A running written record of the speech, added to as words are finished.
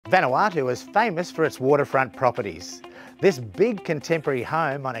Vanuatu is famous for its waterfront properties. This big contemporary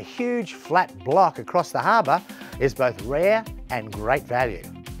home on a huge flat block across the harbour is both rare and great value.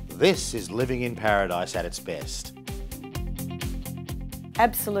 This is living in paradise at its best.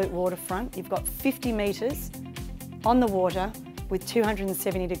 Absolute waterfront. You've got 50 metres on the water with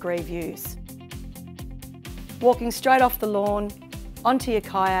 270-degree views. Walking straight off the lawn, onto your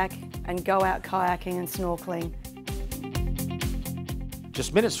kayak and go out kayaking and snorkelling.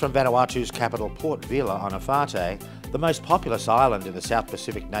 Just minutes from Vanuatu's capital Port Vila on Afate, the most populous island in the South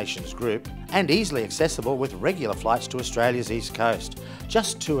Pacific nations group, and easily accessible with regular flights to Australia's east coast.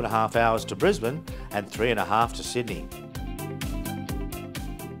 Just 2.5 hours to Brisbane and 3.5 to Sydney.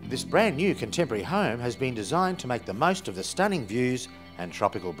 This brand new contemporary home has been designed to make the most of the stunning views and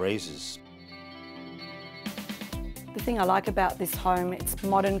tropical breezes. The thing I like about this home, it's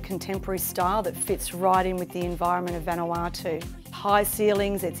modern contemporary style that fits right in with the environment of Vanuatu. High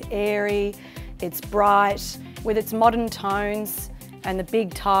ceilings, it's airy, it's bright, with its modern tones and the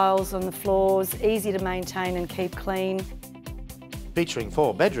big tiles on the floors, easy to maintain and keep clean. Featuring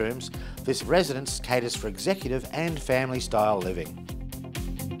 4 bedrooms, this residence caters for executive and family style living.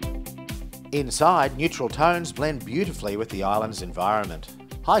 Inside, neutral tones blend beautifully with the island's environment.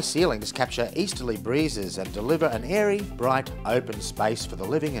 High ceilings capture easterly breezes and deliver an airy, bright, open space for the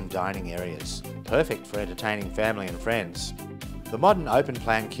living and dining areas. Perfect for entertaining family and friends. The modern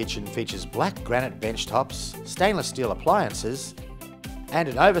open-plan kitchen features black granite bench tops, stainless steel appliances, and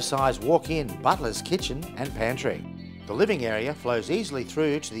an oversized walk-in butler's kitchen and pantry. The living area flows easily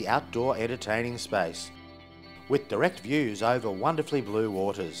through to the outdoor entertaining space, with direct views over wonderfully blue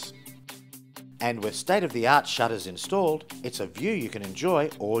waters. And with state-of-the-art shutters installed, it's a view you can enjoy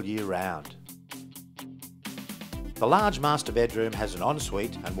all year round. The large master bedroom has an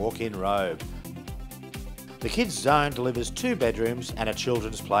ensuite and walk-in robe. The kids' zone delivers 2 bedrooms and a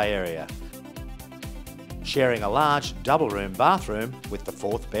children's play area, sharing a large double-room bathroom with the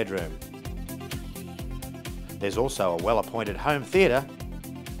 4th bedroom. There's also a well-appointed home theatre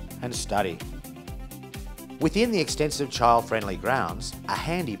and study. Within the extensive child-friendly grounds, a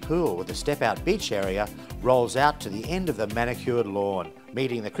handy pool with a step-out beach area rolls out to the end of the manicured lawn,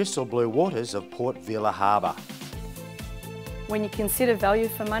 meeting the crystal blue waters of Port Vila Harbour. When you consider value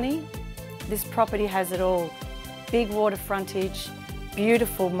for money, this property has it all. Big water frontage,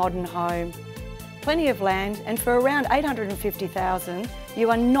 beautiful modern home, plenty of land, and for around $850,000, you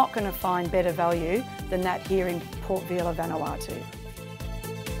are not going to find better value than that here in Port Vila, Vanuatu.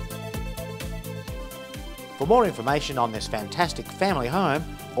 For more information on this fantastic family home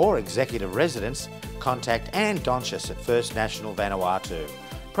or executive residence, contact Anne Donchos at First National Vanuatu.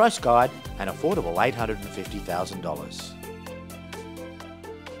 Price guide, an affordable $850,000.